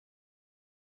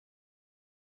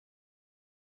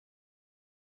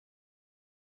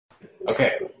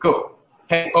Okay, cool.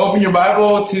 Hey, open your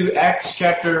Bible to Acts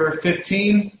chapter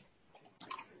 15.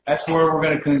 That's where we're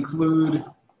going to conclude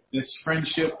this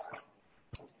friendship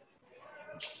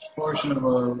portion of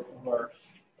our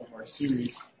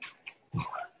series.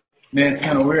 Man, it's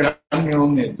kind of weird. I'm the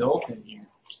only adult in here.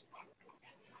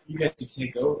 You guys to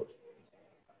take over.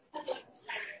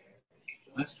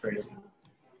 That's crazy.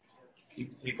 You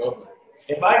can take over.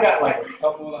 If I got like a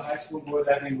couple of the high school boys,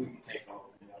 I think we could take over.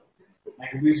 Like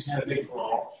if we just had a big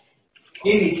brawl.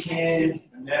 Any kid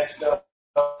messed up,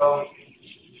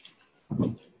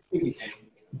 we can take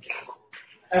it.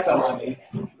 That's all I need.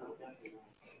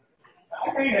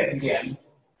 I think I can get it.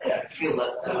 Yeah.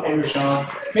 Maybe Sean.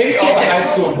 Maybe all the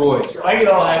high school boys. If I get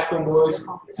all the high school boys,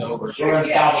 it's over. We're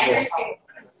unstoppable.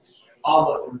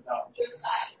 All of them.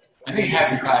 I think half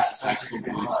the class is high school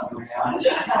boys.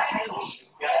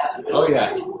 Oh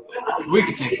yeah. We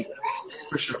can take it.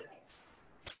 For sure.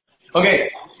 Okay.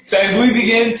 So as we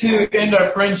begin to end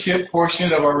our friendship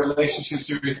portion of our relationship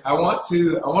series, I want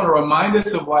to remind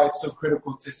us of why it's so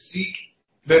critical to seek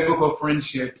biblical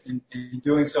friendship and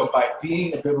doing so by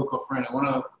being a biblical friend. I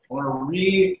want to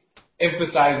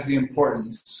re-emphasize the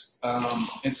importance.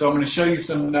 And so I'm going to show you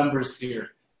some numbers here.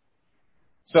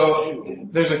 So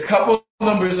there's a couple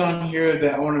numbers on here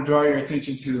that I want to draw your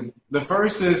attention to. The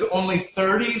first is only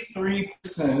 33%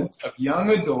 of young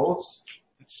adults,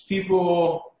 it's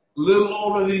people a little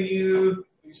older than you.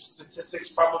 These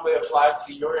statistics probably apply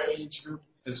to your age group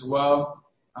as well,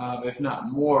 if not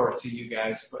more to you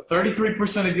guys. But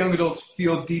 33% of young adults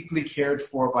feel deeply cared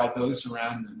for by those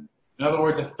around them. In other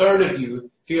words, a third of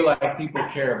you feel like people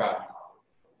care about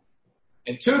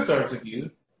you. And 2/3 of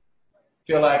you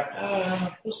feel like,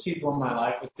 there's people in my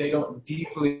life, but they don't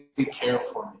deeply care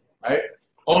for me, right?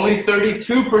 Only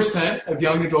 32% of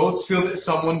young adults feel that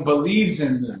someone believes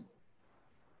in them.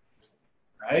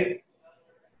 Right?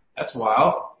 That's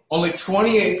wild. Only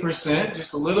 28%,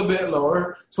 just a little bit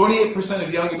lower, 28%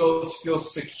 of young adults feel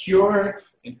secure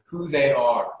in who they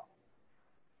are.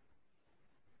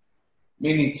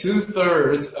 Meaning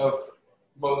 2/3 of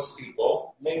most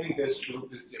people, maybe this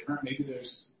group is different, maybe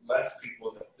there's less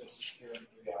people that feel secure in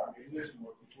who they are, maybe there's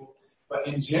more people, but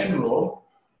in general,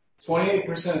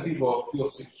 28% of people feel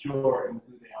secure in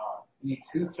who they are. Meaning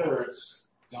 2/3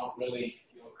 don't really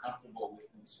feel comfortable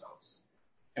with themselves.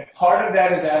 And part of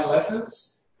that is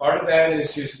adolescence. Part of that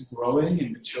is just growing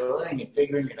and maturing and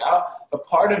figuring it out. But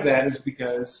part of that is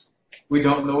because we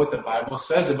don't know what the Bible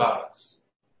says about us.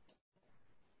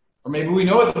 Or maybe we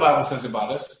know what the Bible says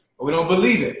about us, but we don't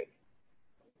believe it.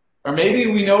 Or maybe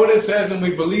we know what it says and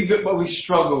we believe it, but we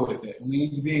struggle with it. And we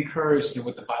need to be encouraged in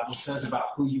what the Bible says about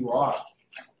who you are.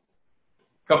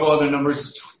 A couple other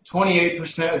numbers.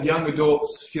 28% of young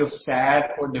adults feel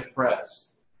sad or depressed.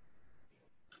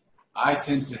 I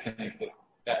tend to think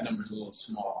that number's a little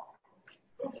small.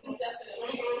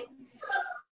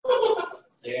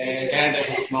 Yeah,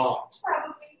 that's small.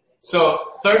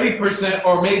 So 30%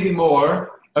 or maybe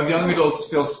more of young adults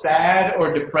feel sad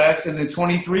or depressed, and then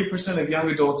 23% of young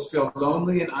adults feel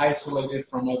lonely and isolated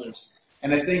from others.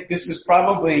 And I think this is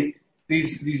probably,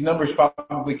 these numbers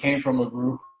probably came from a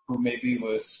group who maybe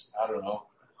was, I don't know,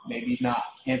 maybe not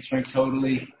answering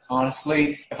totally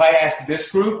honestly. If I ask this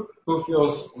group who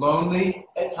feels lonely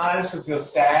at times, who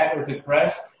feels sad or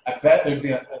depressed, I bet there'd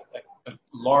be a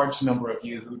large number of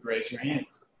you who would raise your hands.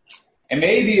 And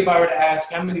maybe if I were to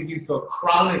ask how many of you feel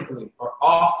chronically or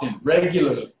often,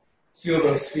 regularly, feel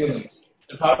those feelings,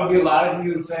 there'd probably be a lot of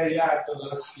you who would say, yeah, I feel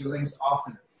those feelings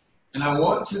often. And I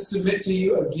want to submit to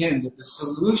you again that the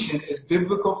solution is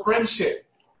biblical friendship.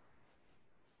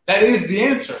 That is the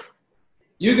answer.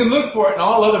 You can look for it in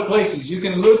all other places. You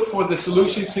can look for the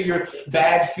solution to your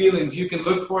bad feelings. You can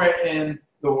look for it in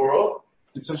the world,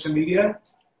 in social media,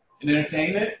 in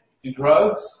entertainment, in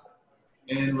drugs,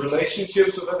 in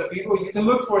relationships with other people. You can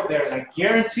look for it there, and I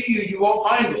guarantee you won't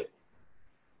find it.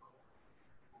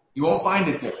 You won't find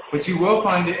it there, but you will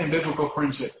find it in biblical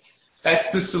friendship. That's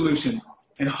the solution.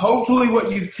 And hopefully what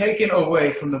you've taken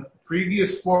away from the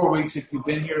previous 4 weeks, if you've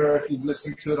been here or if you've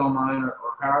listened to it online or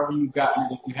however you've gotten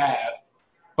it, if you have,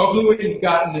 hopefully what you've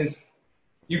gotten is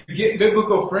you get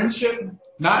biblical friendship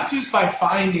not just by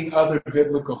finding other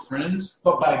biblical friends,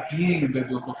 but by being a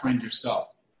biblical friend yourself.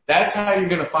 That's how you're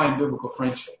going to find biblical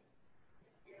friendship.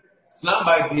 It's not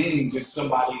by being just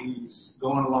somebody who's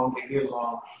going along to get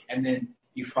along, and then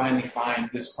you finally find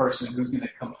this person who's going to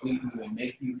complete you and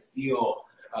make you feel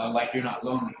like you're not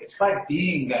lonely. It's by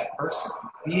being that person,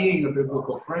 being a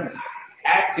biblical friend,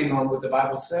 acting on what the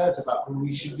Bible says about who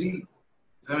we should be.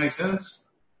 Does that make sense?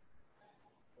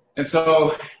 And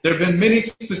so there have been many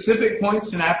specific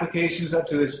points and applications up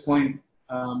to this point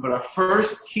But our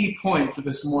first key point for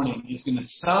this morning is going to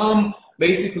sum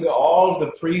basically all of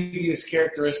the previous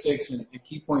characteristics and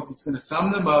key points. It's going to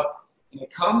sum them up, and it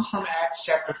comes from Acts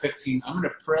chapter 15. I'm going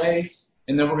to pray,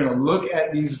 and then we're going to look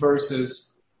at these verses,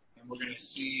 and we're going to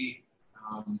see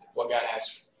what God has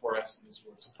for us in His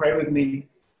Word. So pray with me,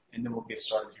 and then we'll get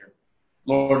started here.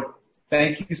 Lord,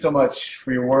 thank you so much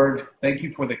for your Word. Thank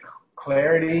you for the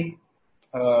clarity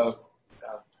of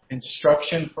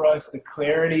instruction for us, the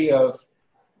clarity of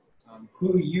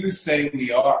who you say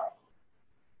we are.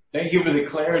 Thank you for the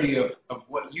clarity of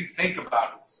what you think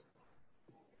about us,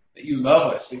 that you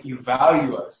love us, that you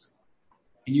value us.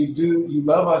 And you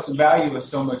love us and value us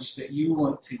so much that you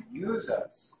want to use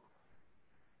us.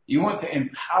 You want to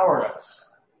empower us.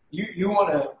 You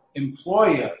want to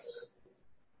employ us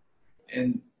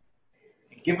and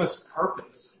give us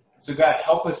purpose. So God,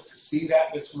 help us to see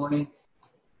that this morning.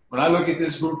 When I look at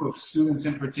this group of students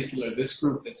in particular, this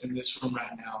group that's in this room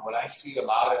right now, what I see a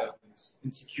lot of is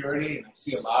insecurity, and I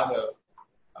see a lot of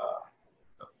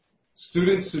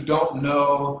students who don't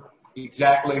know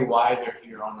exactly why they're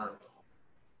here on earth.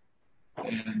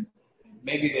 And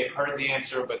maybe they've heard the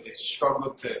answer, but they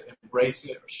struggle to embrace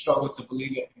it or struggle to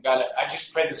believe it. And God, I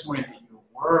just pray this morning that your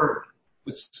word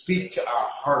would speak to our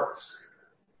hearts.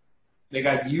 That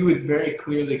God, you would very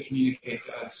clearly communicate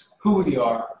to us who we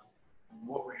are and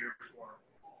what we're here for.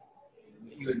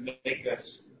 And that you would make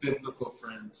us biblical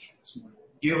friends this morning.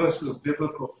 Give us those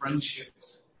biblical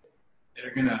friendships that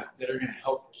are gonna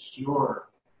help cure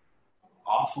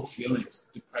awful feelings,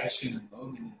 depression and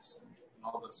loneliness and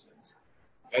all those things.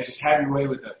 God, just have your way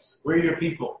with us. We're your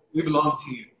people. We belong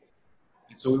to you.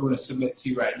 And so we want to submit to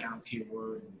you right now and to your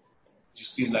word and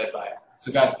just be led by it.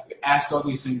 So God, ask all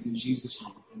these things in Jesus'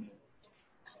 name. Amen.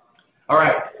 All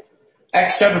right.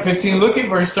 Acts chapter 15. Look at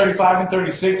verse 35 and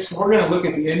 36. We're going to look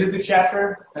at the end of the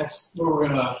chapter. That's where we're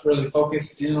going to really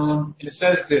focus in on. And it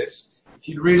says this. If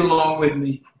you'd read along with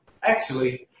me.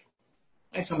 Actually,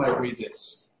 make somebody read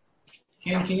this.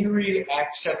 Can you read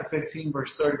Acts chapter 15,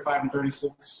 verse 35 and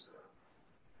 36?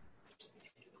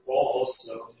 Paul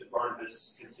also and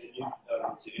Barnabas continued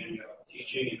to Antioch,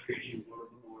 teaching and preaching the word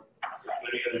of the Lord, with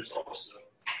many others also.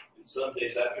 And some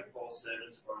days after Paul said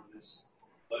unto Barnabas,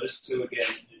 let us go again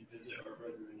and visit our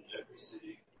brethren in every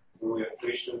city where we have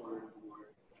preached the word of the Lord,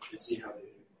 and see how they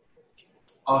do.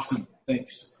 Awesome.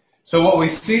 Thanks. So what we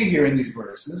see here in these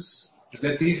verses is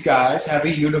that these guys have a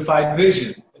unified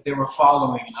vision that they were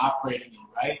following and operating in,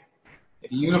 right? A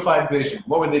unified vision.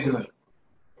 What were they doing?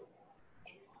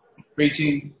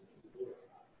 Preaching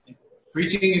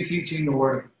and teaching the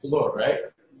word of the Lord, right?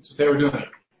 That's what they were doing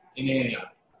in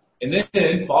Antioch. And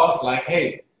then Paul's like,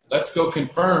 hey, let's go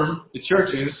confirm the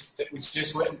churches that we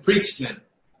just went and preached in.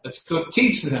 Let's go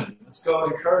teach them. Let's go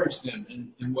encourage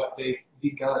them in what they've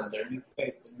begun, their new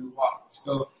faith, their new walk. Let's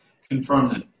go confirm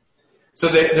them. So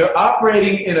they're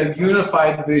operating in a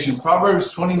unified vision.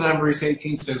 Proverbs 29 verse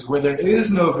 18 says, where there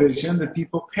is no vision, the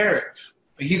people perish.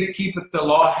 But he that keepeth the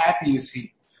law, happy is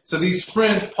he. So these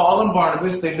friends, Paul and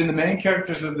Barnabas, they've been the main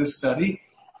characters of this study.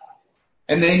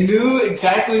 And they knew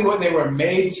exactly what they were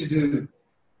made to do.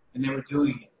 And they were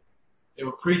doing it. They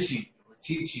were preaching, they were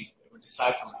teaching, they were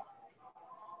discipling.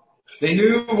 They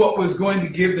knew what was going to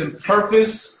give them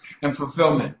purpose and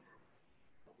fulfillment.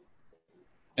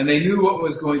 And they knew what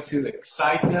was going to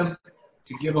excite them,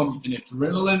 to give them an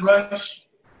adrenaline rush.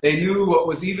 They knew what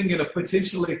was even going to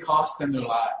potentially cost them their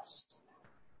lives.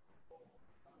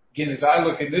 Again, as I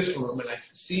look in this room and I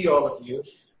see all of you,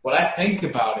 what I think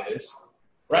about is,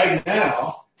 right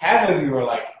now, half of you are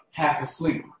like half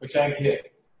asleep, which I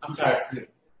get. I'm tired too,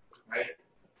 right?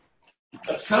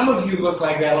 But some of you look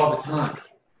like that all the time.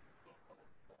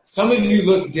 Some of you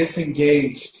look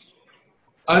disengaged,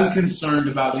 unconcerned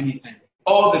about anything,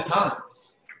 all the time.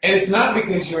 And it's not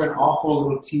because you're an awful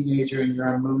little teenager and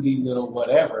you're a moody little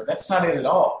whatever. That's not it at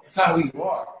all. That's not who you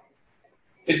are.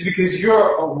 It's because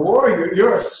you're a warrior,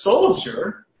 you're a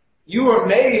soldier. You were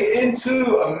made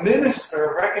into a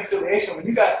minister of reconciliation when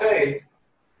you got saved,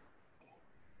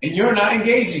 and you're not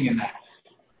engaging in that.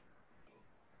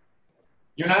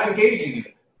 You're not engaging in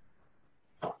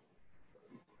it.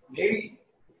 Maybe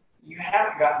you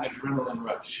haven't gotten an adrenaline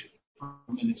rush from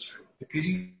ministry because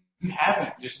you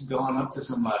haven't just gone up to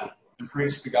somebody and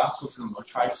preached the gospel to them or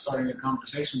tried starting a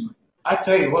conversation with them. I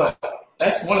tell you what,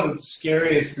 that's one of the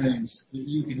scariest things that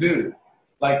you can do.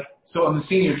 Like, so on the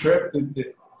senior trip,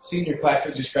 the senior class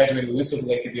that just graduated, we went to the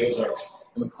Lake of the Ozarks,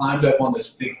 and we climbed up on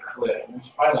this big cliff. It was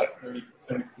probably like 30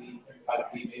 feet,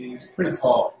 35 feet, maybe. It was pretty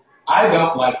tall. I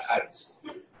don't like heights.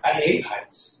 I hate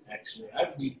heights, actually.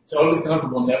 I'd be totally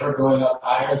comfortable never going up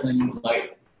higher than,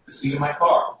 like, the seat of my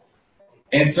car.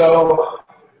 And so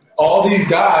all these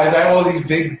guys, I have all these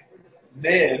big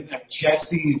men, like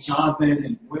Jesse and Jonathan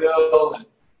and Will and,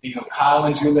 Kyle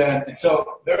and Julia. And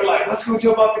so they're like, let's go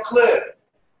jump off the cliff.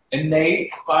 And Nate,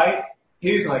 Fife,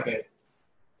 he's like a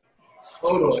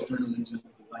total adrenaline junkie.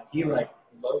 Like, he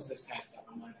loves this kind of stuff.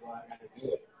 I'm like, well, I got to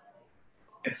do it.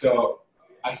 And so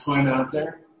I swam out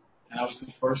there, and I was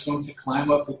the first one to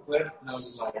climb up the cliff, and I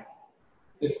was like,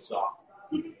 this is awful.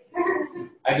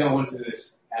 I don't want to do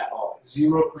this at all.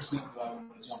 0% do I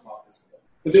want to jump off this cliff.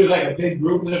 But there's like a big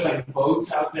group, and there's like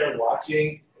boats out there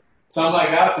watching. So I'm like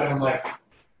out there, and I'm like,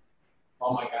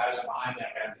 oh my gosh, I'm behind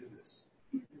that guy to do this.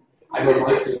 I don't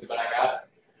want to, but I got it.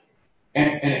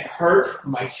 And it hurt,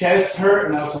 my chest hurt,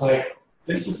 and I was like,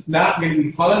 this is not going to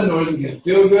be fun, nor is it going to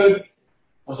feel good.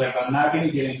 I was like, I'm not going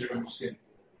to get injured, I'm just going to do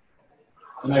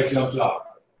it. And I jumped off.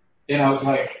 And I was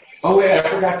like, oh wait, I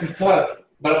forgot to tuck.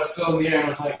 But I was still in the air, and I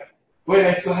was like, wait,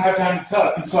 I still have time to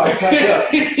tuck. And so I tucked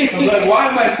up. I was like, why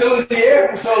am I still in the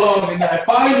air for so long? And then I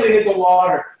finally hit the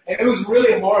water. And it was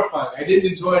really horrifying. I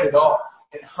didn't enjoy it at all.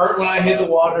 It hurt when I hit the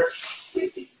water.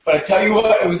 But I tell you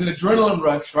what, it was an adrenaline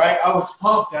rush, right? I was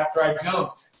pumped after I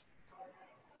jumped.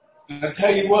 And I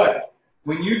tell you what,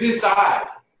 when you decide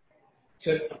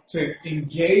to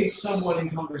engage someone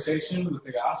in conversation with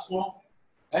the gospel,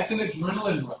 that's an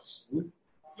adrenaline rush.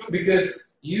 Because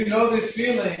you know this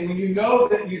feeling when you know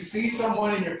that you see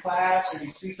someone in your class or you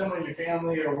see someone in your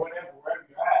family or whatever, wherever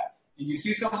you're at, and you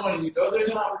see someone and you know there's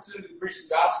an opportunity to preach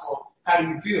the gospel, how do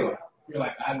you feel? You're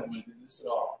like, I don't want to do this at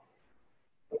all.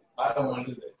 I don't want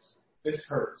to do this. This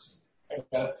hurts. I've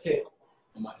got a pit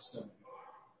in my stomach.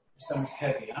 My stomach's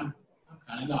heavy. I'm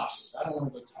kind of nauseous. I don't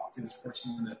want to go talk to this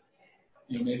person that,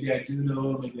 maybe I do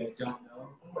know, maybe I don't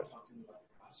know. I don't want to talk to them about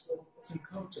the gospel. It's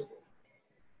uncomfortable.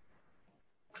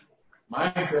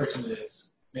 My encouragement is,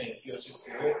 man, if you'll just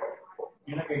do it,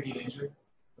 you're not going to get injured,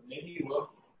 but maybe you will.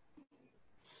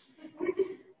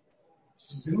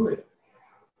 Just do it.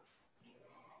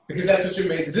 Because that's what you're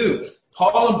made to do.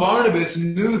 Paul and Barnabas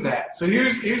knew that. So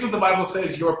here's what the Bible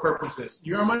says your purpose is.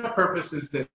 My purpose is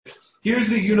this. Here's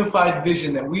the unified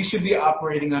vision that we should be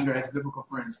operating under as biblical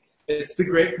friends. It's the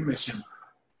Great Commission,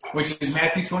 which is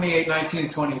Matthew 28, 19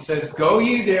 and 20. It says, go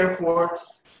ye therefore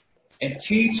and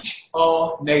teach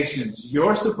all nations.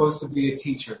 You're supposed to be a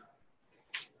teacher.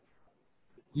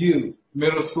 You,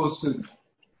 middle school student,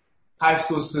 high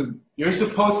school student, you're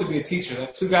supposed to be a teacher.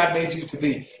 That's who God made you to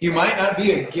be. You might not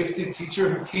be a gifted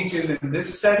teacher who teaches in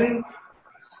this setting,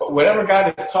 but whatever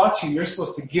God has taught you, you're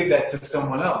supposed to give that to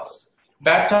someone else.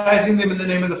 Baptizing them in the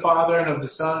name of the Father and of the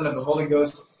Son and of the Holy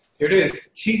Ghost. Here it is.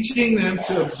 Teaching them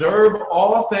to observe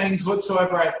all things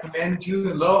whatsoever I have commanded you.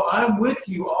 And lo, I am with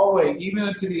you always, even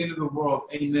unto the end of the world.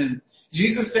 Amen.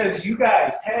 Jesus says, you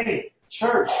guys, hey,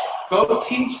 church, go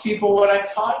teach people what I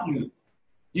taught you.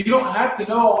 You don't have to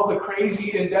know all the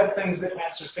crazy in-depth things that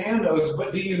Pastor Sam knows,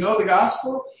 but do you know the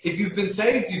gospel? If you've been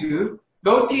saved, you do.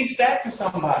 Go teach that to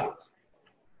somebody.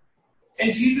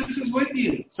 And Jesus is with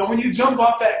you. So when you jump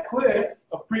off that cliff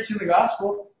of preaching the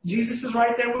gospel, Jesus is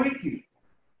right there with you.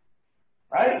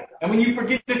 Right? And when you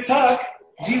forget to tuck,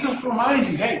 Jesus reminds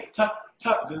you, hey, tuck,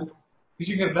 dude, because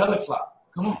you're going to belly flop.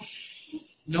 Come on. And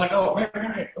you're like, oh,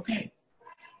 right, okay.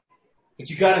 But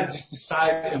you got to just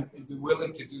decide and be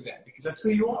willing to do that because that's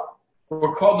who you are.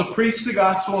 We're called to preach the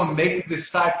gospel and make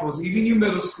disciples, even you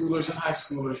middle schoolers and high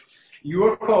schoolers. You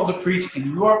are called to preach and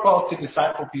you are called to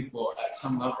disciple people at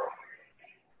some level.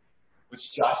 Which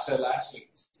Josh said last week.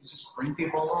 To just bring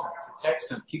people along, to text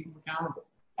them, keep them accountable.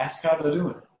 Ask how they're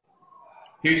doing.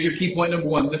 Here's your key point number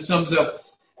one. This sums up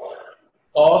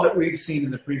all that we've seen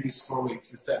in the previous 4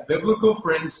 weeks. Is that biblical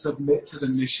friends submit to the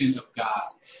mission of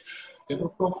God.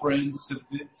 Biblical friends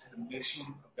submit to the mission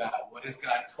of God. What has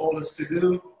God told us to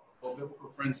do? Well,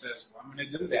 biblical friend says, well, I'm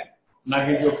going to do that. I'm not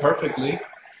going to do it perfectly.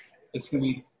 It's going to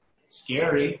be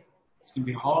scary. It's going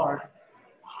to be hard.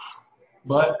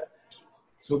 But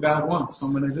it's what God wants, so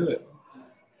I'm going to do it.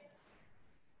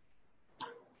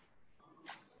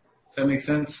 Does that make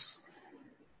sense?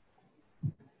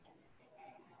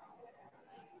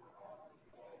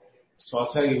 So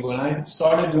I'll tell you, when I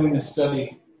started doing this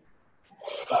study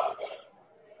about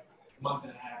a month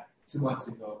and a half, 2 months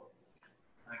ago,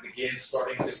 I began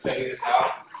starting to study this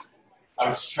out. I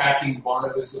was tracking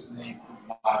Barnabas' name from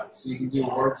the Bible. So you can do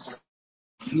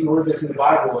any word that's in the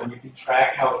Bible, and you can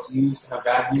track how it's used, how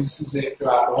God uses it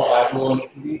throughout the whole Bible. And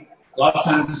it can be, a lot of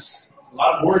times, a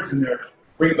lot of words in there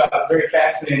bring about very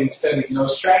fascinating studies. And I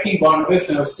was tracking Barnabas,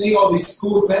 and I was seeing all these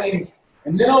cool things.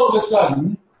 And then all of a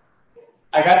sudden,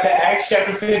 I got to Acts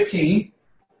chapter 15,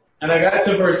 and I got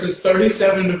to verses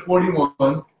 37 to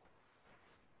 41,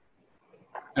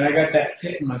 and I got that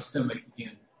pit in my stomach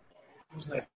again. I was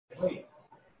like, wait,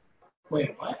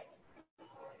 wait, what?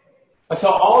 I saw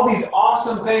all these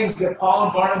awesome things that Paul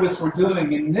and Barnabas were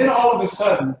doing, and then all of a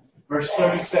sudden, verse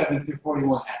 37 through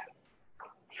 41 happened.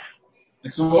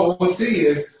 And so what we'll see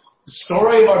is the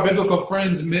story of our biblical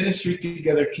friends' ministry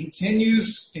together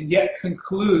continues and yet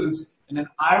concludes in an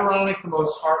ironic,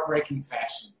 most heartbreaking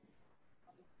fashion.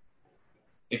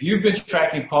 If you've been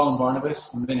tracking Paul and Barnabas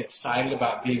and been excited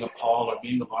about being a Paul or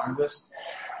being a Barnabas,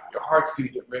 your heart's going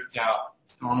to get ripped out,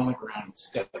 thrown on the ground, and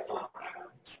stepped on.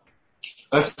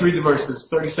 Let's read the verses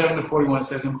 37 to 41. It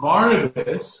says, and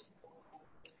Barnabas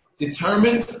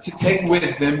determined to take with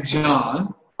them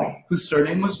John, whose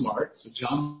surname was Mark, so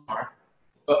John Mark,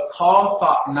 but Paul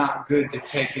thought not good to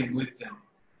take him with them,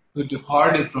 who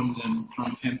departed from them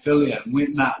from Pamphylia and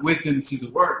went not with them to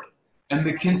the work. And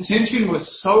the contention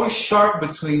was so sharp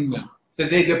between them that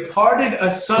they departed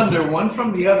asunder one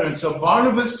from the other. And so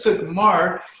Barnabas took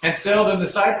Mark and sailed into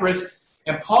Cyprus,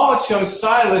 and Paul chose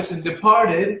Silas and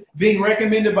departed, being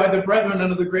recommended by the brethren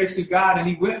under the grace of God. And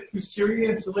he went through Syria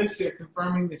and Cilicia,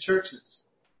 confirming the churches.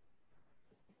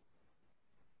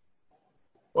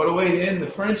 What a way to end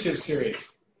the friendship series.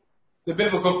 The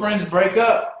biblical friends break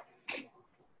up.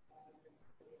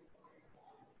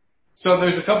 So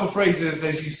there's a couple phrases,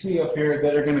 as you see up here,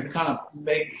 that are going to kind of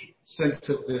make sense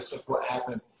of this, of what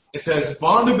happened. It says,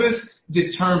 Barnabas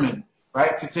determined,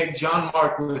 right, to take John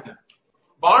Mark with him.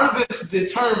 Barnabas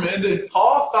determined, and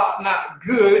Paul thought not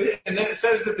good, and then it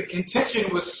says that the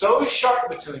contention was so sharp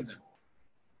between them.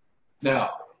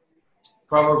 Now,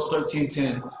 Proverbs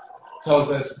 13:10 tells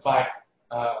us by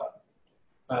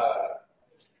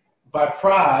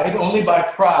pride, only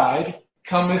by pride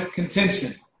cometh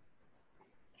contention.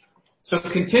 So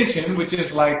contention, which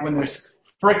is like when there's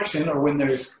friction or when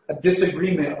there's a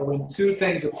disagreement or when two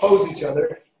things oppose each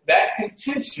other, that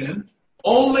contention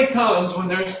only comes when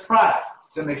there's pride.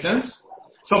 Does that make sense?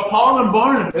 So Paul and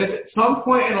Barnabas, at some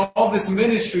point in all this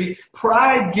ministry,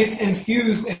 pride gets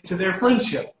infused into their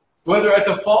friendship. Whether at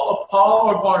the fault of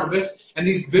Paul or Barnabas, and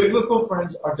these biblical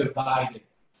friends are divided.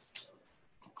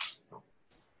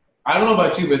 I don't know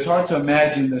about you, but it's hard to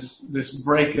imagine this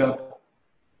breakup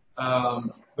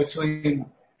between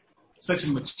such a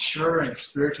mature and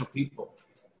spiritual people.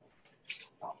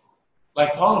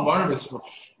 Like Paul and Barnabas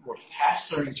were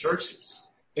pastoring churches.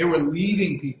 They were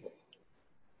leading people.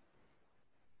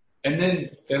 And then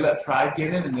they let pride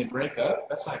get in and they break up.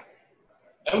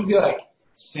 That would be like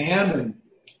Sam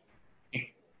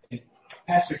and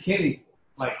Pastor Kenny,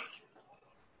 like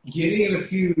getting in a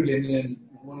feud and then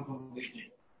one of them leaving.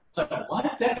 It's like, what?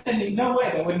 No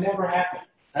way. That would never happen.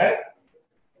 Right?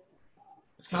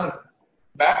 It's kind of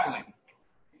baffling.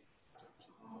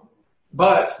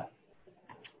 But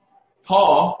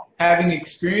Paul, having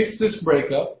experienced this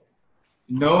breakup,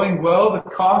 knowing well the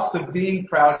cost of being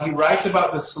proud, he writes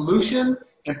about the solution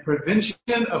and prevention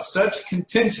of such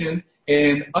contention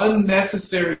and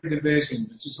unnecessary division,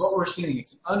 which is what we're seeing.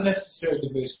 It's an unnecessary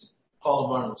division. Paul and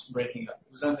Barnabas breaking up.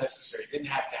 It was unnecessary. It didn't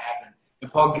have to happen.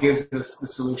 And Paul gives us the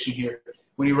solution here.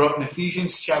 When he wrote in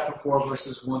Ephesians chapter 4,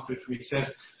 verses 1 through 3, he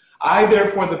says, I,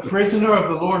 therefore, the prisoner of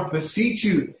the Lord, beseech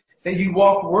you that you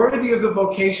walk worthy of the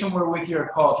vocation wherewith you are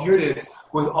called. Here it is.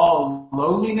 With all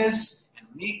lowliness and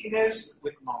meekness,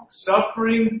 with long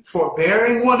suffering,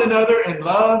 forbearing one another in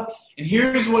love. And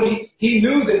here's what he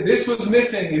knew that this was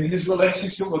missing in his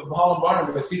relationship with Paul and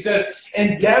Barnabas. He says,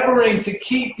 endeavoring to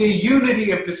keep the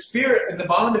unity of the Spirit and the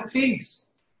bond of peace.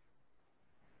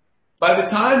 By the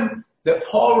time that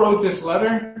Paul wrote this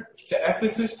letter to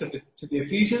Ephesus, to the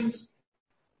Ephesians,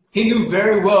 he knew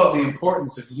very well the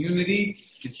importance of unity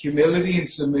and humility and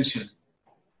submission.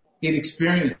 He had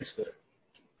experienced it.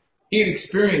 He had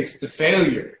experienced the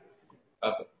failure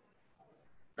of it.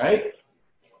 Right?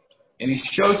 And he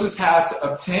shows us how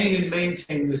to obtain and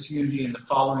maintain this unity in the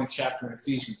following chapter in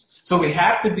Ephesians. So we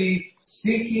have to be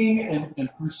seeking and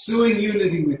pursuing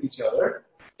unity with each other.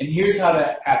 And here's how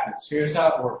that happens. Here's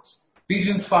how it works.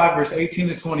 Ephesians 5, verse 18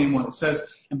 to 21. It says,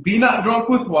 and be not drunk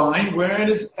with wine, wherein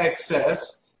is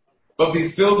excess, but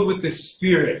be filled with the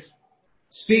Spirit,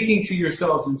 speaking to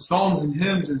yourselves in psalms and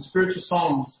hymns and spiritual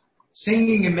songs,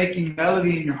 singing and making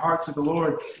melody in your heart to the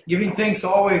Lord, giving thanks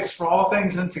always for all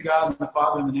things unto God and the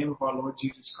Father in the name of our Lord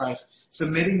Jesus Christ,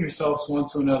 submitting yourselves one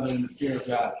to another in the fear of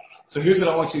God. So here's what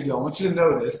I want you to do. I want you to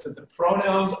notice that the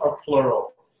pronouns are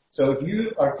plural. So if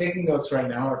you are taking notes right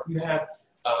now, or if you have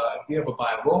a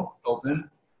Bible open,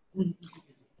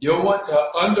 you'll want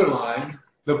to underline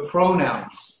the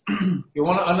pronouns. You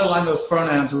want to underline those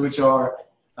pronouns, which are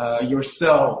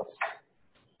yourselves,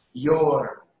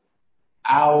 your,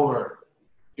 our,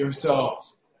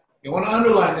 yourselves. You want to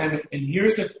underline them, and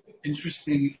here's an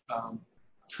interesting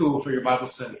tool for your Bible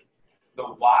study. The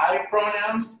Y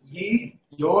pronouns, ye,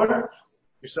 your,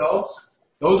 yourselves,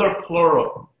 those are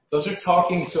plural. Those are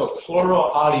talking to a plural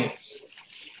audience.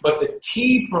 But the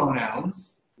T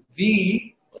pronouns,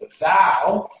 thee, or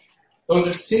thou, those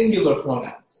are singular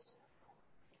pronouns.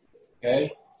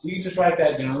 Okay? So you just write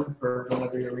that down for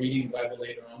whenever you're reading the Bible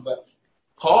later on. But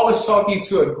Paul is talking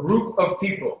to a group of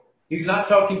people. He's not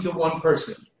talking to one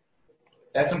person.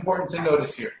 That's important to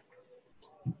notice here.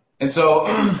 And so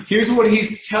here's what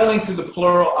he's telling to the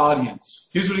plural audience.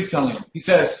 Here's what he's telling them. He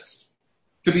says,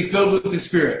 to be filled with the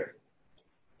Spirit.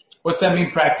 What's that mean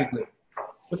practically?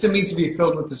 What's it mean to be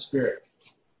filled with the Spirit?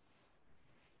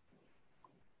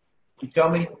 You tell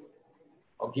me,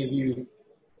 I'll give you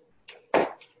a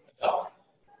dollar.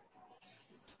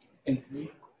 In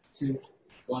 3, 2,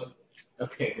 1.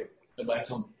 Okay, good. Nobody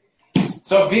told me.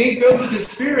 So being filled with the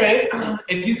Spirit,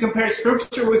 if you compare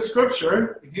Scripture with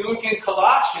Scripture, if you look in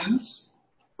Colossians,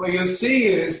 what you'll see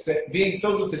is that being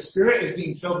filled with the Spirit is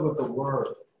being filled with the Word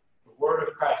of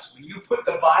Christ. When you put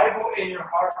the Bible in your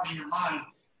heart and in your mind,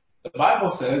 the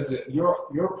Bible says that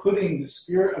you're putting the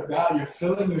Spirit of God, you're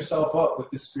filling yourself up with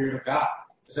the Spirit of God.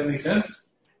 Does that make sense?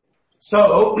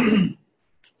 So,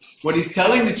 what he's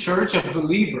telling the church of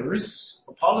believers,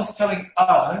 what Paul is telling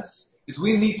us, is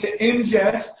we need to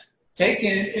ingest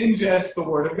the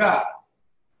Word of God.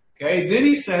 Okay, then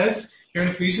he says, here in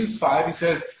Ephesians 5, he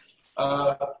says,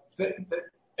 that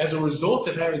as a result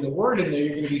of having the Word in there,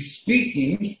 you're going to be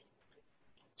speaking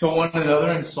to one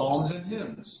another in psalms and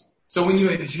hymns. So when you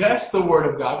ingest the Word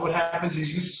of God, what happens is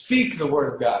you speak the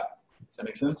Word of God. Does that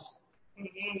make sense?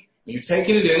 Mm-hmm. When you're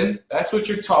taking it in, that's what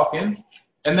you're talking.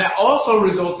 And that also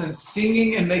results in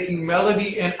singing and making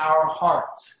melody in our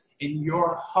heart. In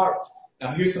your heart.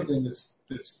 Now here's something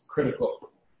that's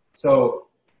critical. So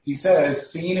he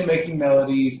says, singing and making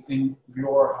melodies in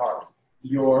your heart.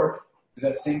 Your, is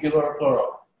that singular or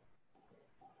plural?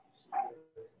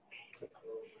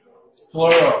 It's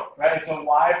plural, right? It's a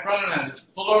Y pronoun. It's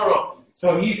plural.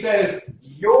 So he says,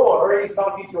 he's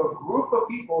talking to a group of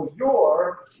people,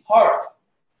 your heart.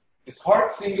 Is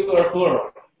heart singular or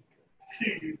plural?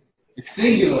 It's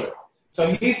singular.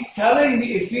 So he's telling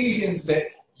the Ephesians that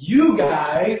you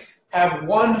guys have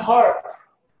one heart,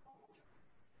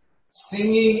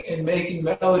 singing and making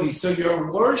melody. So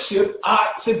your worship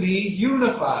ought to be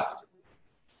unified.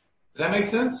 Does that make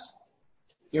sense?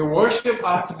 Your worship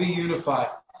ought to be unified.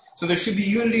 So there should be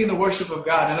unity in the worship of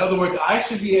God. In other words, I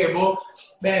should be able,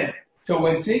 to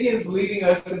when Tegan's leading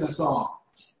us in the song,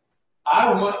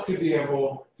 I want to be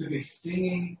able to be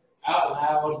singing out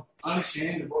loud,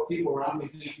 unashamed of what people around me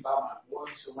think about my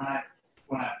voice, or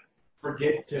when I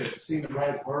forget to sing the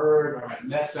right word, or I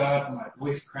mess up, or my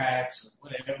voice cracks, or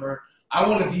whatever. I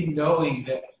want to be knowing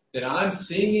that I'm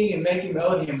singing and making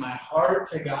melody in my heart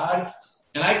to God,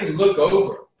 and I can look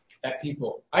over at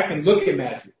people. I can look at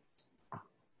Matthew.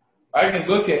 I can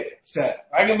look at Seth.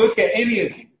 I can look at any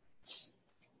of you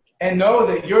and know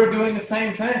that you're doing the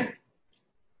same thing.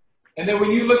 And that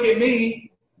when you look at me,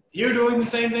 you're doing the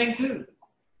same thing too.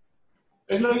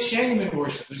 There's no shame in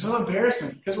worship. There's no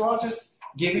embarrassment because we're all just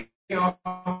giving our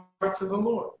hearts to the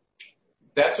Lord.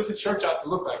 That's what the church ought to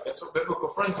look like. That's what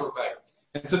biblical friends look like.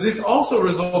 And so this also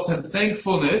results in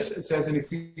thankfulness, it says in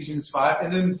Ephesians 5.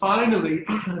 And then finally,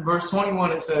 in verse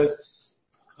 21, it says,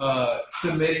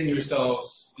 submitting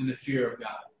yourselves in the fear of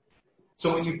God.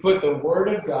 So when you put the Word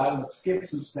of God, and let's skip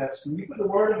some steps, when you put the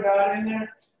Word of God in there,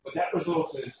 what that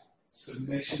results is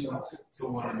submission to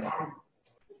one another.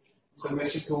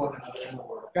 Submission to one another in the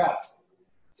Word of God.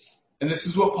 And this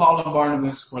is what Paul and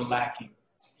Barnabas were lacking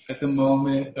at the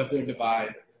moment of their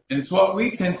divide. And it's what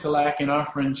we tend to lack in our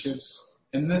friendships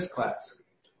in this class.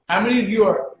 How many of you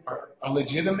are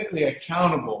legitimately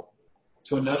accountable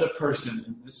to another person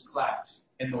in this class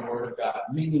in the Word of God?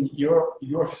 Meaning you're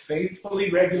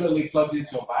faithfully, regularly plugged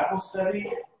into a Bible study,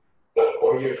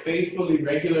 or you're faithfully,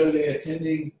 regularly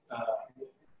attending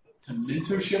to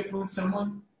mentorship with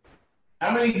someone? How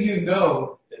many of you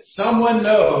know that someone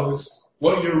knows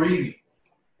what you're reading?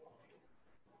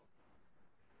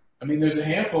 I mean, there's a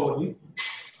handful of you.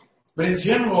 But in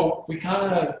general, we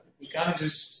kind of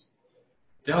just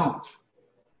don't.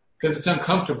 Because it's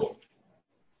uncomfortable.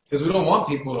 Because we don't want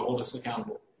people to hold us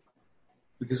accountable.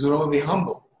 Because we don't want to be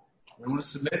humble. We don't want to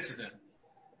submit to them.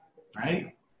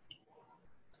 Right?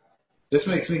 This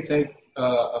makes me think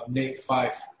of Nate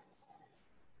Fife.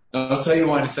 Now, I'll tell you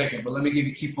why in a second, but let me give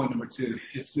you key point number 2.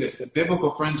 It's this, that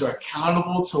biblical friends are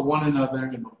accountable to one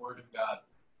another in the Word of God.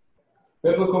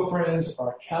 Biblical friends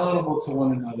are accountable to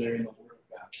one another in the Word of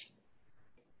God.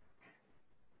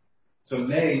 So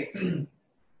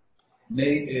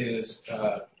Nate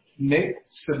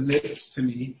submits to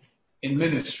me in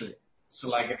ministry. So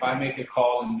like if I make a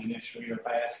call in ministry, or if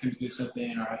I ask him to do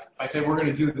something, or if I say we're going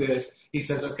to do this, he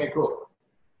says, okay, cool.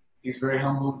 He's very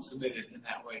humble and submitted in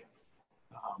that way.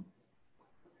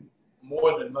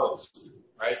 More than most,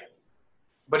 right?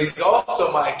 But he's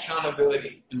also my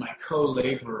accountability and my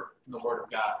co-laborer in the Word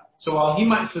of God. So while he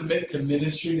might submit to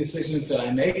ministry decisions that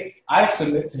I make, I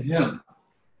submit to him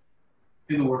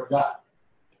in the Word of God.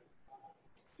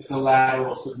 It's a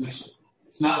lateral submission.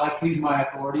 It's not like he's my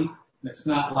authority. And it's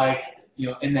not like,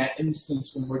 in that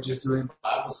instance when we're just doing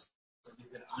Bible study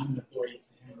that I'm an authority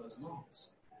to him in those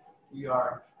moments. We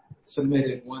are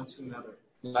submitted one to another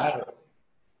laterally.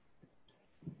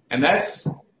 And that's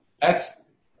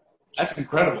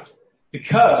incredible.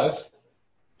 Because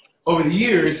over the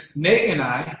years, Nate and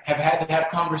I have had to have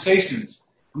conversations.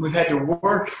 And we've had to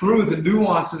work through the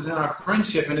nuances in our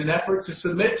friendship in an effort to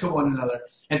submit to one another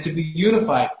and to be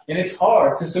unified. And it's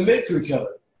hard to submit to each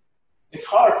other. It's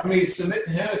hard for me to submit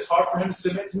to him. It's hard for him to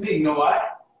submit to me. You know why?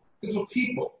 Because we're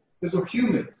people. Because we're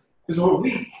humans. Because we're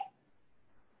weak.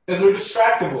 Because we're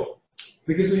distractible.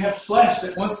 Because we have flesh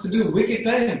that wants to do wicked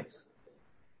things.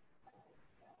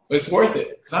 But it's worth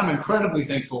it. Because I'm incredibly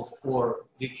thankful for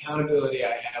the accountability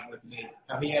I have with Nate.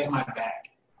 How he has my back.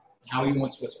 And how he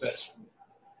wants what's best for me.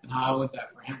 And how I want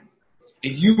that for him.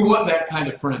 And you want that kind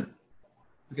of friend.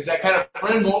 Because that kind of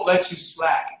friend won't let you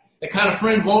slack. That kind of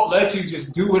friend won't let you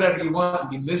just do whatever you want and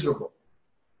be miserable.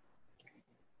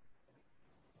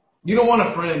 You don't want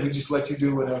a friend who just lets you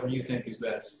do whatever you think is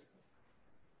best.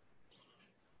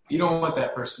 You don't want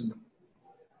that person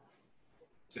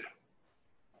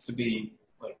to be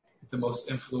like the most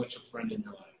influential friend in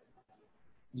your life.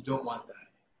 You don't want that.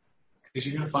 Because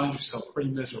you're going to find yourself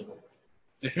pretty miserable.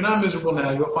 If you're not miserable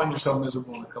now, you'll find yourself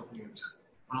miserable in a couple years.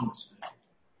 Promise, man.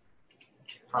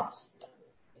 Promise.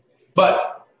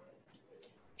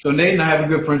 So Nate and I have a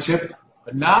good friendship,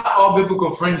 but not all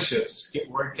biblical friendships get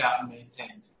worked out and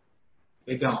maintained.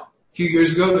 They don't. A few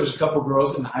years ago, there was a couple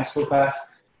girls in the high school class.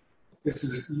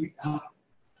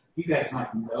 You guys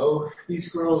might know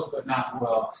these girls, but not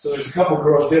well. So there's a couple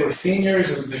girls. They were seniors.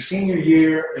 It was their senior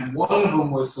year, and one of them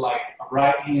was like a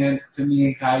right hand to me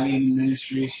and Kylie in the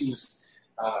ministry. She was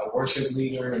a worship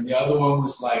leader, and the other one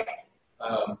was like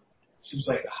she was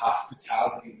like the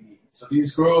hospitality lead. So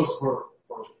these girls were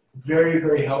very,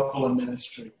 very helpful in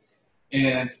ministry.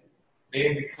 And they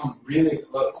had become really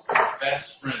close. They were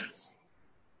best friends.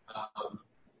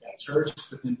 At church,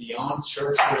 but then beyond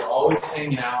church, they were always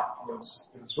hanging out. It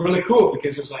was really cool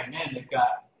because it was like, man, they've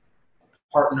got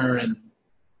a partner in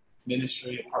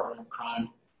ministry, a partner in crime.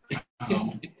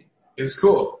 It was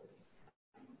cool.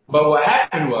 But what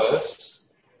happened was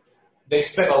they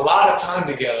spent a lot of time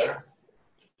together,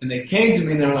 and they came to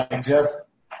me and they were like, Jeff,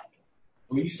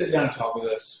 will you sit down and talk with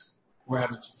us? We're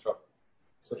having some trouble.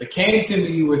 So they came to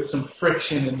me with some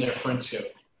friction in their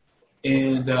friendship.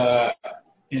 And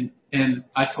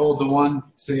I told the one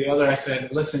to the other, I said,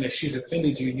 listen, if she's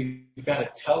offended you've got to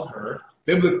tell her.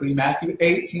 Biblically, Matthew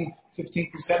 18,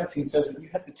 15 through 17 says that you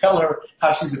have to tell her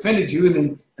how she's offended you,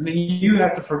 and then you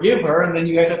have to forgive her, and then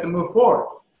you guys have to move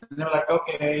forward. And they're like,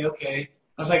 okay.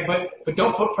 I was like, but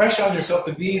don't put pressure on yourself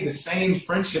to be the same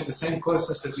friendship, the same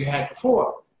closeness as you had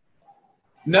before.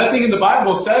 Nothing in the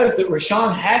Bible says that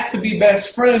Rashawn has to be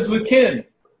best friends with Ken.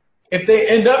 If they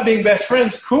end up being best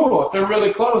friends, cool, if they're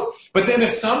really close. But then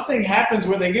if something happens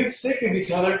where they get sick of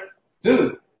each other,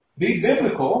 dude, be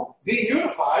biblical, be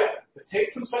unified, but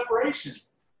take some separation.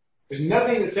 There's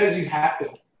nothing that says you have to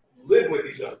live with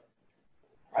each other.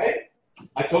 Right?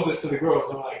 I told this to the girls.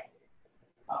 I'm like,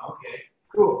 oh, okay,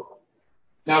 cool.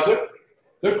 Now,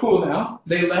 they're cool now.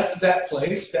 They left that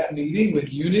place, that meeting, with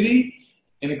unity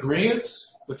and agreement,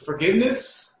 with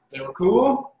forgiveness. They were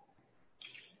cool.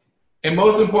 And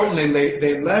most importantly,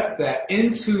 they left that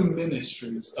into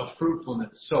ministries of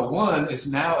fruitfulness. So one is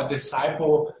now a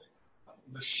disciple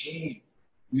machine.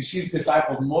 I mean, she's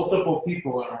discipled multiple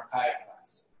people in our kayak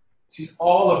class. She's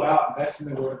all about investing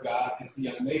the Word of God into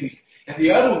young ladies. And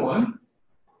the other one,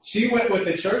 she went with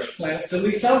the church plant to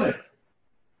Lee Summit.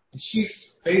 And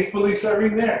she's faithfully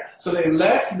serving there. So they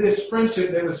left this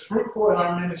friendship that was fruitful in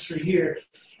our ministry here.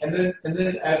 And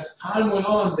then as time went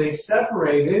on, they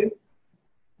separated,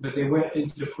 but they went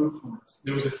into fruitfulness.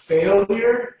 There was a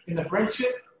failure in the friendship,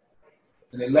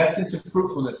 and they left into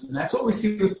fruitfulness. And that's what we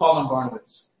see with Paul and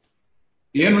Barnabas.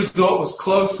 The end result was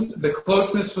close. The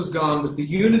closeness was gone, but the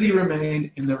unity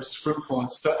remained, and there was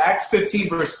fruitfulness. So Acts 15,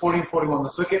 verse 40 and 41.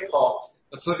 Let's look at Paul.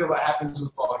 Let's look at what happens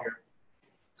with Paul here.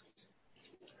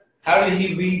 How did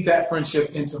he lead that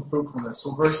friendship into fruitfulness?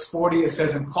 Well, verse 40, it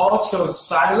says, and Paul chose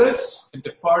Silas and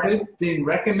departed, being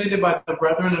recommended by the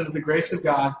brethren under the grace of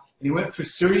God, and he went through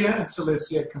Syria and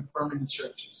Cilicia, confirming the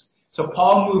churches. So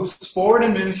Paul moves forward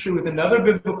in ministry with another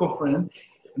biblical friend,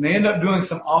 and they end up doing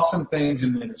some awesome things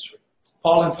in ministry.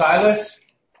 Paul and Silas,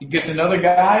 he gets another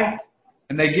guy,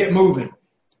 and they get moving.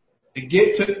 They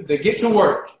get to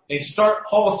work. They start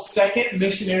Paul's second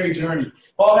missionary journey.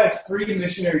 Paul has 3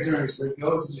 missionary journeys where he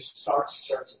goes and just starts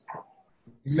churches.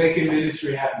 He's making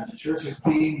ministry happen. The church is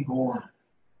being born.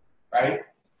 Right?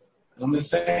 On the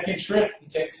second trip, he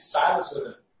takes Silas with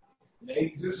him. And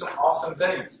they do some awesome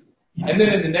things. And then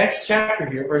in the next chapter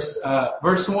here,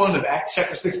 verse 1 of Acts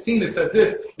chapter 16, it says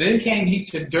this: Then came he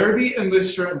to Derbe and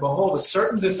Lystra, and behold, a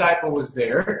certain disciple was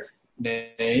there,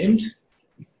 named...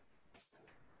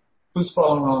 Who's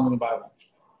following along in the Bible?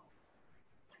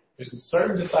 There's a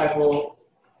certain disciple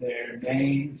there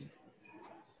named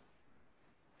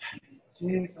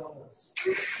Jesus.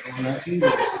 Oh, not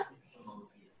Jesus.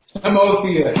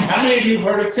 Timotheus. How many of you have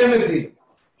heard of Timothy?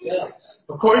 Yes.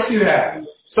 Of course you have.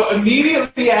 So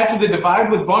immediately after the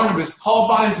divide with Barnabas, Paul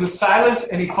binds with Silas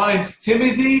and he finds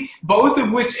Timothy, both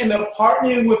of which end up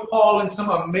partnering with Paul in some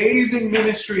amazing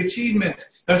ministry achievements.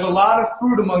 There's a lot of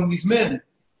fruit among these men.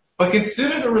 But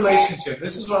consider the relationship.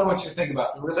 This is what I want you to think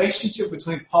about. The relationship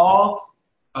between Paul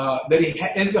that he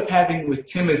ends up having with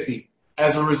Timothy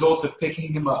as a result of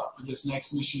picking him up for this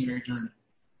next missionary journey.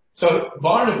 So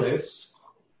Barnabas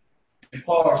and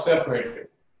Paul are separated.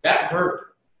 That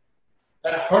hurt.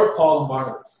 That hurt Paul and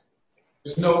Barnabas.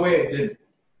 There's no way it didn't.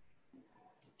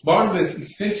 Barnabas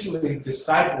essentially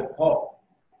discipled Paul.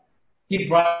 He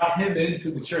brought him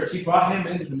into the church. He brought him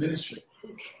into the ministry.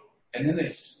 And then they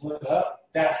split up.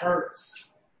 That hurts.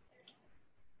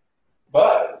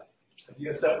 But if you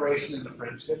have separation in the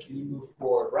friendship and you move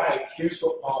forward right, here's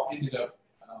what Paul ended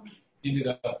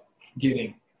up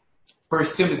getting. 1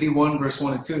 Timothy 1, verse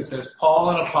 1 and 2, it says,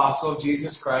 Paul, an apostle of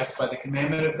Jesus Christ, by the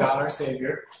commandment of God our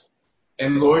Savior,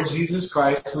 and Lord Jesus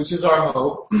Christ, which is our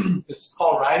hope. This is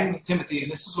Paul writing to Timothy,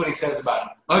 and this is what he says about him.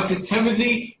 Unto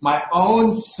Timothy, my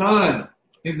own son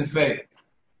in the faith.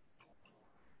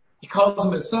 He calls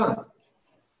him his son.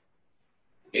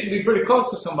 It'd be pretty close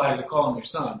to somebody to call him your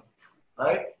son.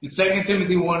 Right? In 2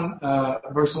 Timothy 1,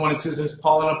 verse 1 and 2 says,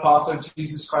 Paul, an apostle of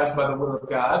Jesus Christ by the will of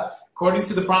God, according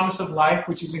to the promise of life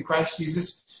which is in Christ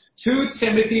Jesus, to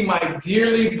Timothy, my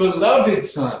dearly beloved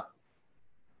son.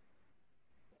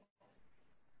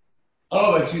 I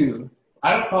don't know about you.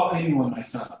 I don't call anyone my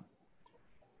son.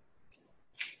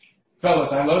 Fellas,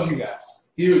 I love you guys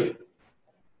dearly.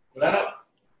 But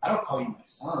I don't call you my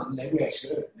son. Maybe I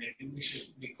should. Maybe we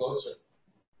should be closer.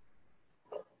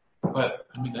 But,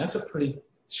 I mean, that's a pretty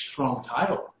strong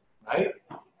title, right?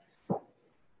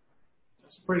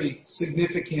 That's a pretty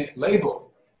significant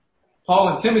label. Paul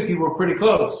and Timothy were pretty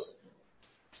close.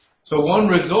 So one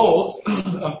result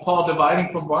of Paul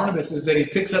dividing from Barnabas is that he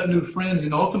picks up new friends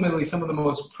and ultimately some of the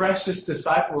most precious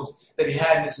disciples that he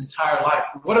had in his entire life.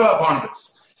 What about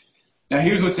Barnabas? Now,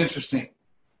 here's what's interesting.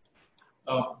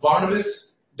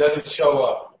 Barnabas doesn't show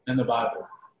up in the Bible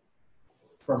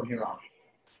from here on.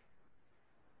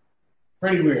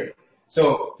 Pretty weird.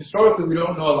 So, historically, we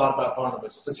don't know a lot about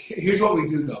Barnabas. But here's what we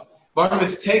do know.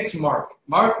 Barnabas takes Mark.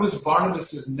 Mark was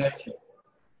Barnabas' nephew.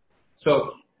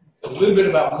 So, a little bit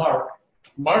about Mark.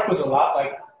 Mark was a lot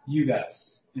like you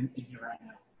guys in here right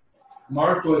now.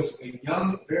 Mark was a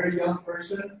very young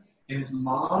person, and his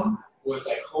mom was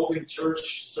like holding church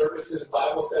services,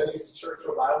 Bible studies, church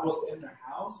revivals in their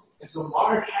house. And so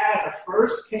Mark had a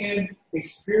first-hand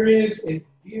experience and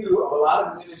view of a lot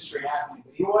of ministry happening.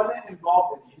 But he wasn't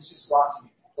involved in it. He was just watching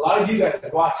it. A lot of you guys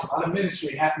watch a lot of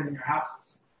ministry happening in your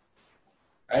houses.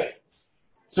 Right?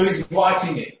 So he's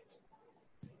watching it.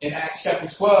 In Acts chapter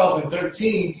 12 and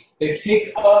 13, they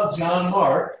pick up John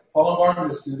Mark, Paul and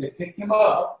Barnabas do. They pick him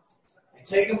up and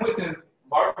take him with them.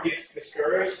 Mark gets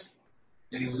discouraged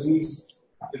and he leaves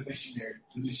the mission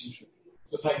trip.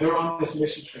 So it's like they're on this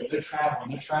mission trip. They're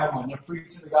traveling. They're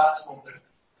preaching the gospel.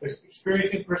 They're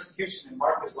experiencing persecution. And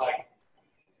Mark is like,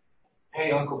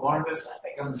 hey, Uncle Barnabas, I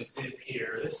think I'm going to dip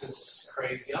here. This is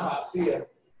crazy. I'm out. See ya.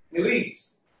 He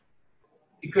leaves.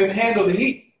 He couldn't handle the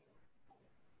heat.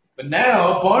 But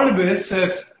now Barnabas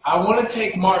says, I want to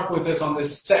take Mark with us on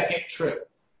this second trip.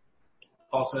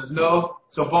 Paul says no.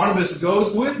 So Barnabas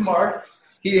goes with Mark.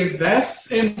 He invests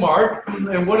in Mark.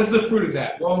 And what is the fruit of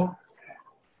that? Well,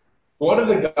 what are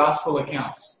the gospel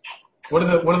accounts? What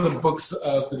are the books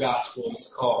of the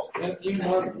gospels called? Matthew,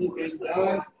 Mark, Luke, and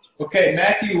John. Okay,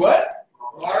 Matthew what?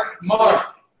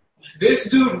 Mark. This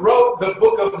dude wrote the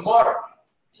book of Mark.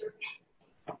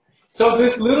 So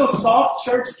this little soft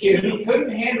church kid who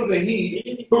couldn't handle the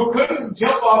heat, who couldn't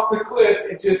jump off the cliff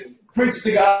and just preach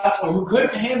the gospel, who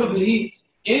couldn't handle the heat,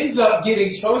 ends up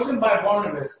getting chosen by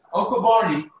Barnabas. Uncle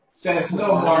Barney says,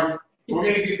 no, Mark, We're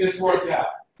going to get this worked out.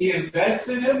 He invests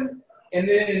in him, and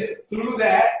then through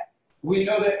that, we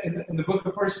know that in the book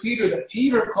of 1 Peter, that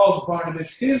Peter calls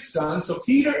Barnabas his son, so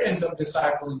Peter ends up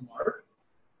discipling Mark,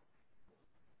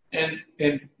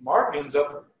 and Mark ends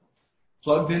up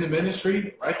plugged into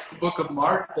ministry, writes the book of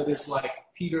Mark, that is like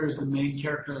Peter is the main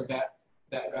character of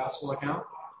that gospel account,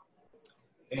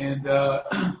 and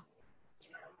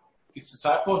he's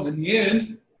discipled, and in the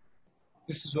end,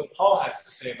 this is what Paul has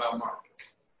to say about Mark.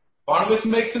 Barnabas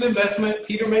makes an investment,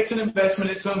 Peter makes an investment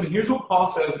into him, and here's what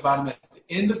Paul says about him at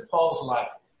the end of Paul's life.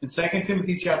 In 2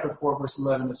 Timothy chapter 4, verse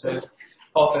 11, it says,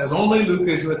 Paul says, only Luke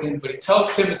is with him, but he tells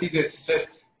Timothy this, he says,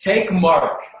 take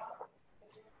Mark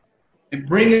and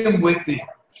bring him with thee,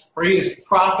 for he is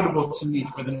profitable to me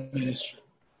for the ministry.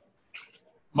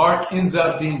 Mark ends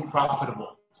up being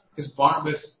profitable because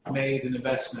Barnabas made an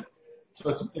investment.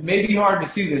 So it may be hard to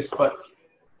see this, but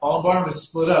Paul and Barnabas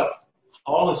split up.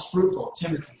 All is fruitful.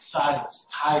 Timothy, Silas,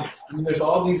 Titus. I mean, there's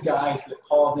all these guys that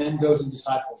Paul then goes and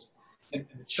disciples, and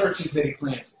the churches that he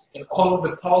plants. And all of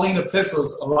the Pauline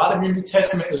epistles, a lot of your New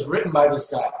Testament is written by this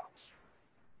guy.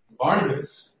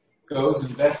 Barnabas goes and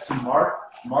invests in Mark.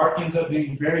 Mark ends up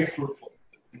being very fruitful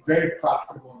and very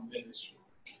profitable in ministry.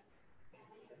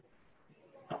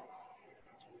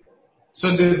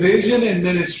 So division in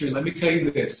ministry, let me tell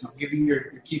you this. I'll give you your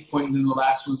key point, and then the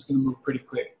last one's going to move pretty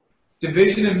quick.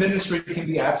 Division in ministry can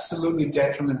be absolutely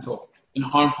detrimental and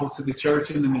harmful to the church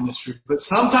and the ministry. But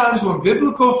sometimes when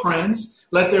biblical friends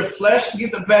let their flesh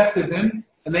get the best of them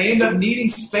and they end up needing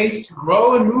space to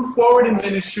grow and move forward in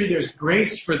ministry, there's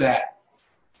grace for that.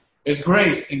 There's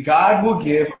grace, and God will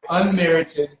give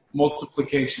unmerited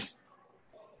multiplication.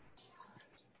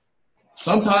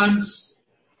 Sometimes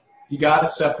you got to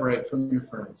separate from your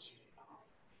friends.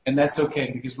 And that's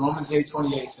okay, because Romans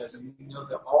 8:28 says, and we know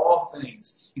that all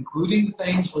things, including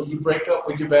things where you break up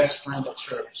with your best friend at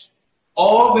church,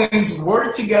 all things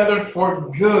work together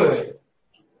for good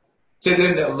to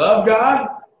them that love God.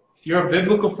 If you're a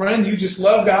biblical friend, you just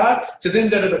love God. To them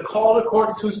that are the called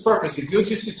according to His purpose. If you'll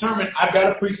just determine, I've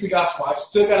got to preach the gospel, I've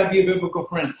still got to be a biblical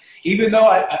friend. Even though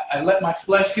I let my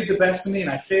flesh get the best of me and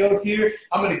I failed here,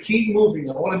 I'm going to keep moving.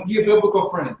 I want to be a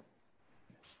biblical friend.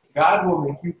 God will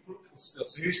make you fruitful still.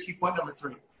 So here's key point number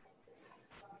 3.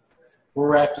 We're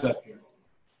wrapped up here.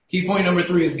 Key point number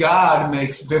 3 is God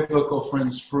makes biblical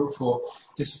friends fruitful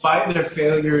despite their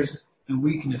failures and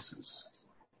weaknesses.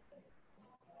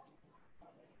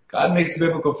 God makes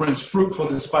biblical friends fruitful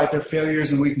despite their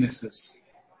failures and weaknesses.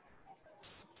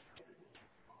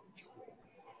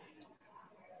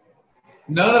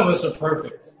 None of us are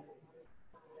perfect.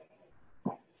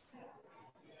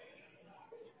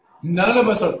 None of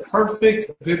us are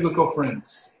perfect biblical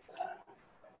friends.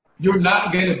 You're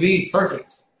not going to be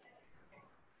perfect.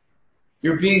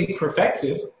 You're being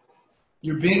perfected.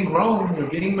 You're being grown. You're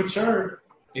being matured.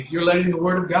 If you're letting the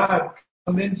Word of God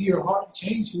come into your heart and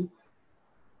change you.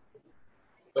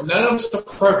 But none of us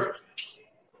are perfect.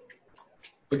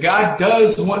 But God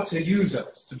does want to use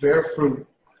us to bear fruit,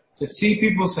 to see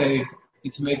people saved,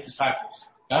 and to make disciples.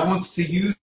 God wants to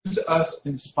use us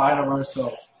in spite of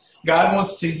ourselves. God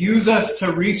wants to use us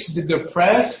to reach the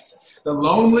depressed, the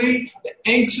lonely, the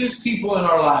anxious people in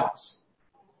our lives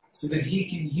so that He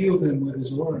can heal them with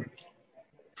His Word.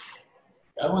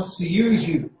 God wants to use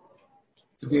you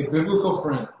to be a biblical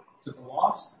friend to the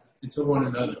lost and to one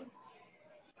another.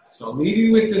 So I'll leave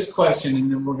you with this question,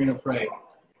 and then we're going to pray.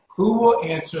 Who will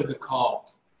answer the call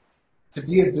to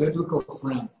be a biblical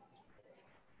friend?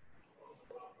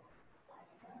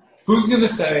 Who's going to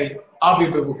say, I'll be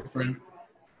a biblical friend?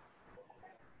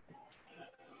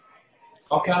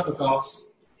 I'll count the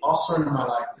cost. I'll surrender my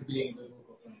life to being a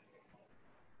biblical friend.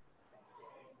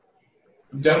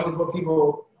 I'm done with what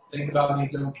people think about me.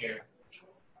 Don't care.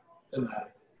 Doesn't matter.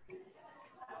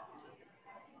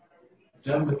 I'm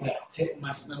done with that pit in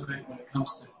my stomach when it comes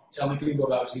to telling people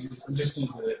about Jesus. I'm just going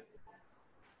to do it.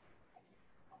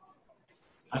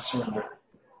 I surrender.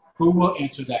 Who will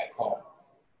answer that call?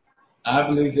 I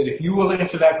believe that if you will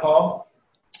answer that call,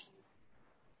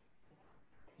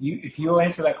 if you'll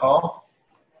answer that call,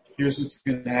 here's what's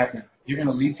going to happen. You're going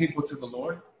to lead people to the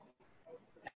Lord.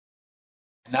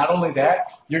 And not only that,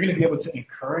 you're going to be able to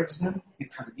encourage them and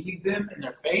to lead them in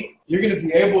their faith. You're going to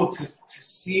be able to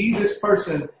see this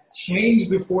person change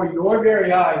before your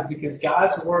very eyes because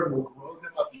God's Word will grow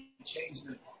them up and change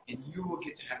them. And you will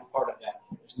get to have a part of that.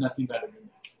 There's nothing better than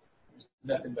that. There's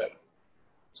nothing better.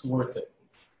 It's worth it.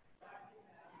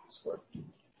 It's worth it.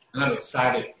 And I'm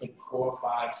excited for the 4,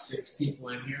 5, 6 people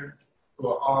in here who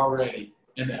are already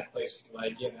in that place with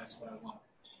like, yeah, that's what I want.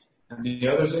 And the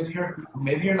others in here,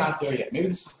 maybe you're not there yet. Maybe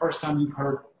this is the first time you've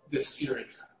heard this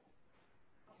series.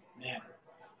 man,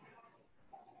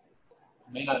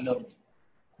 I may not know you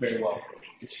very well, but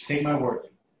just take my word.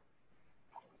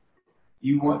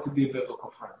 You want to be a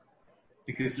biblical friend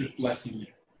because there's blessing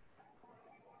there.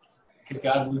 Because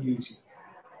God will use you.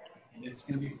 And it's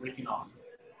going to be freaking awesome.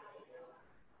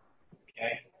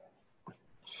 Okay?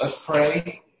 Let's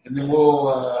pray, and then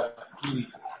we'll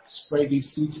spray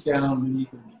these seats down, and you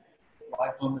can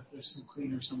wipe them if there's some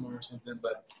cleaner somewhere or something.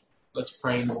 But let's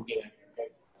pray, and then we'll get in.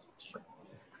 Okay?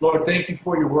 Lord, thank you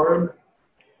for your word.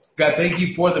 God, thank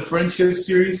you for the friendship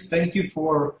series. Thank you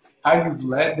for how you've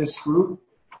led this group.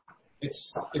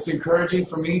 It's encouraging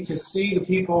for me to see the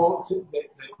people that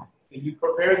you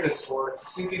prepared this for, to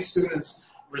see these students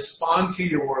respond to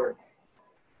your word,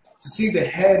 to see the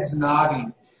heads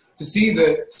nodding, to see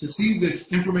this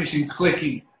information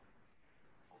clicking,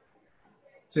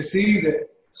 to see that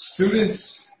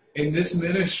students in this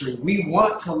ministry, we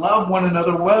want to love one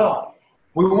another well.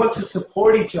 We want to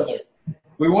support each other.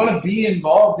 We want to be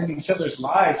involved in each other's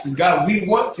lives. And God, we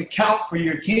want to count for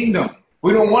your kingdom.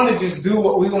 We don't want to just do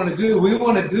what we want to do. We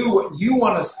want to do what you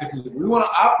want us to do. We want to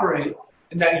operate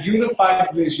in that unified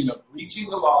vision of reaching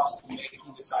the lost and making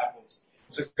disciples.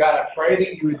 So God, I pray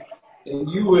that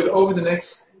you would over the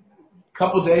next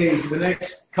couple days, the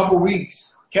next couple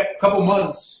weeks, couple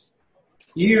months,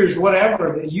 years,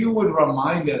 whatever, that you would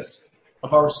remind us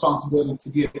of our responsibility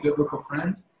to be a biblical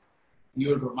friend. You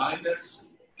would remind us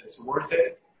that it's worth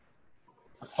it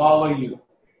to follow you, to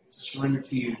surrender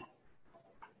to you, to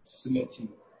submit to you.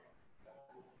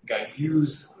 God,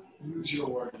 use your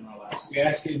word in our lives. We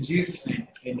ask it in Jesus' name.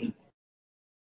 Amen.